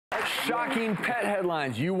Shocking pet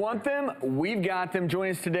headlines. You want them? We've got them.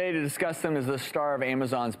 Joining us today to discuss them is the star of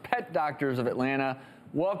Amazon's Pet Doctors of Atlanta.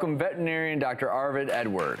 Welcome, veterinarian Dr. Arvid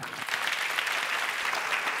Edward.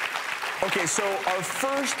 Okay, so our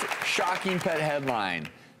first shocking pet headline.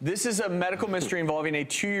 This is a medical mystery involving a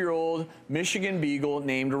 2-year-old Michigan Beagle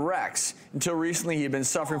named Rex. Until recently, he had been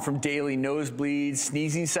suffering from daily nosebleeds,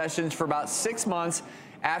 sneezing sessions for about 6 months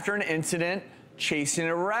after an incident chasing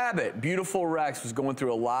a rabbit. Beautiful Rex was going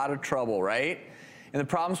through a lot of trouble, right? And the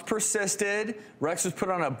problems persisted. Rex was put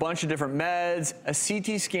on a bunch of different meds. A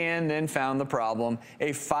CT scan then found the problem.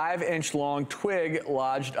 A 5-inch long twig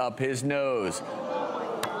lodged up his nose.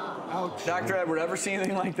 Ouch. Dr. Edward, ever seen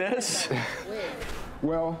anything like this?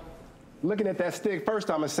 Well, looking at that stick, first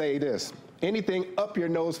I'm gonna say this. Anything up your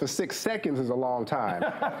nose for 6 seconds is a long time.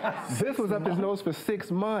 This was up his nose for 6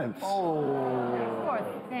 months. Oh. Poor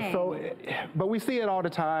thing. So, but we see it all the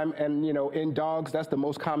time, and you know, in dogs, that's the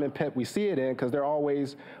most common pet we see it in, because they're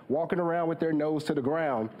always walking around with their nose to the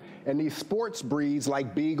ground. And these sports breeds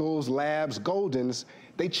like Beagles, Labs, Goldens,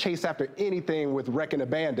 they chase after anything with wreck and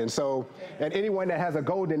abandon. So, and anyone that has a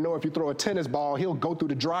Golden know if you throw a tennis ball, he'll go through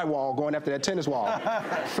the drywall going after that tennis ball.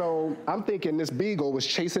 So I'm thinking this Beagle was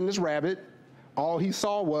chasing this rabbit. All he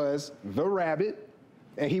saw was the rabbit,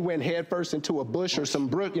 and he went headfirst into a bush or some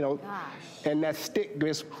brook, you know, and that stick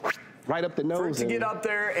just right up the nose. For it to get up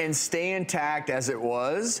there and stay intact as it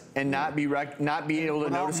was, and not be able to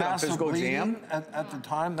notice a physical jam at the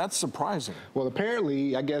time, that's surprising. Well,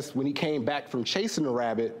 apparently, I guess when he came back from chasing the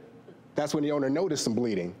rabbit, that's when the owner noticed some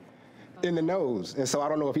bleeding in the nose. And so I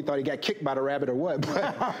don't know if he thought he got kicked by the rabbit or what,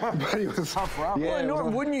 but he was tough. Yeah, well,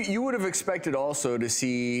 wouldn't you would have expected also to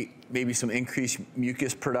see maybe some increased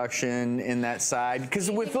mucus production in that side?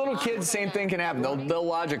 Because with little kids, same thing can happen. They'll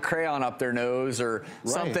lodge a crayon up their nose or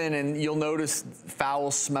something, and you'll notice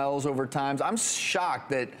foul smells over time. I'm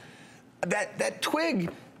shocked that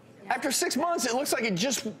twig, after 6 months, it looks like it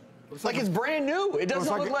just, like it's brand new. It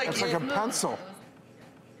doesn't look like it's like a pencil.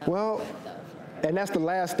 Well, and that's the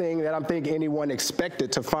last thing that I'm thinking anyone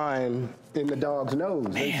expected to find in the dog's nose.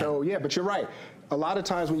 Man. And so, yeah, but you're right. A lot of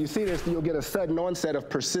times when you see this, you'll get a sudden onset of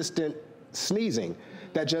persistent sneezing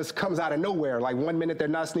that just comes out of nowhere. Like 1 minute they're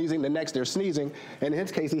not sneezing, the next they're sneezing. And in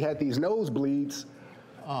his case, he had these nosebleeds.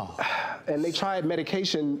 Oh. And they tried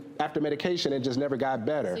medication after medication and just never got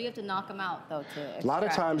better. So you have to knock them out, though, to A lot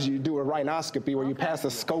of times you do a rhinoscopy where you pass a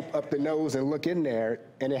scope up the nose and look in there,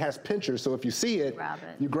 and it has pinchers. So if you see it,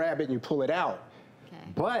 you grab it and you pull it out. Okay.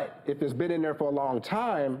 But if it's been in there for a long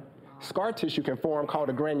time, scar tissue can form called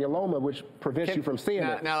a granuloma, which prevents you from seeing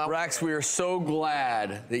it. Now, Rex, we are so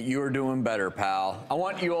glad that you are doing better, pal. I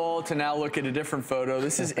want you all to now look at a different photo.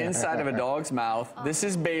 This is inside of a dog's mouth. This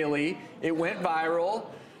is Bailey. It went viral.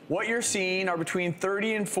 What you're seeing are between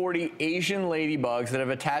 30 and 40 Asian ladybugs that have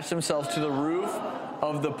attached themselves to the roof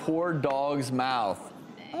of the poor dog's mouth.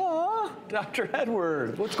 Oh, Dr.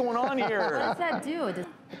 Edward, what's going on here? What does that do?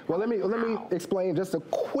 Well, let me explain just a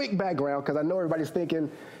quick background, because I know everybody's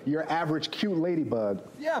thinking your average cute ladybug.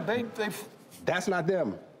 Yeah, that's not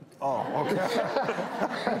them. Oh,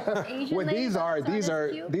 okay. What these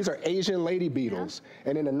are Asian lady beetles,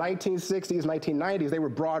 and in the 1960s, 1990s, they were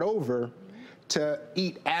brought over to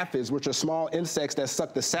eat aphids, which are small insects that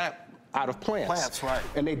suck the sap out of plants. Plants, right.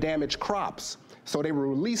 And they damage crops. So they were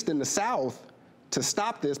released in the South to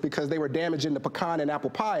stop this because they were damaging the pecan and apple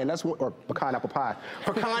pie, and that's what, or pecan apple pie,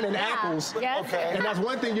 pecan and apples. Yes. Okay. And that's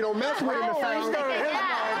one thing you don't mess with in the South.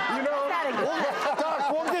 You know, Doc,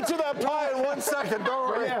 we'll get to that pie in 1 second. Don't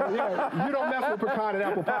worry. Yeah, you don't mess with pecan and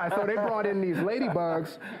apple pie. So they brought in these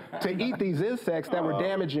ladybugs to eat these insects that were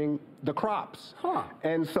damaging the crops. Huh.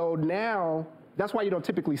 And so now, that's why you don't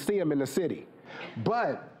typically see them in the city.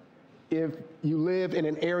 But if you live in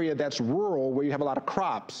an area that's rural where you have a lot of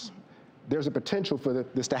crops, there's a potential for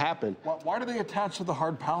this to happen. Why do they attach to the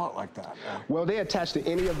hard palate like that? Well, they attach to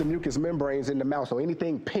any of the mucous membranes in the mouth. So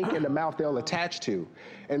anything pink in the mouth, they'll attach to.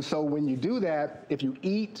 And so when you do that, if you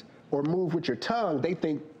eat or move with your tongue, they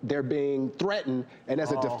think they're being threatened. And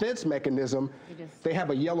as a defense mechanism, they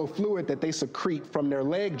have a yellow fluid that they secrete from their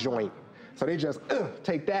leg joint. So they just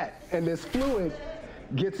take that. And this fluid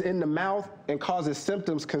gets in the mouth and causes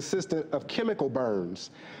symptoms consistent of chemical burns.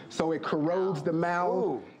 So it corrodes the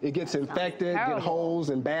mouth, it gets infected, get holes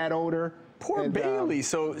and bad odor. Poor Bailey.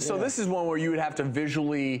 So this is one where you would have to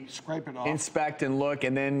visually scrape it off, inspect and look,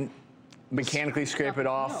 and then mechanically scrape it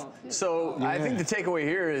off. So I think the takeaway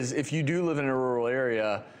here is if you do live in a rural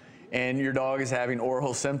area and your dog is having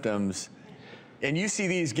oral symptoms, and you see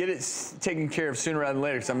these, get it taken care of sooner rather than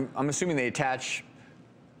later, because I'm assuming they attach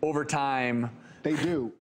over time. They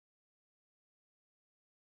do.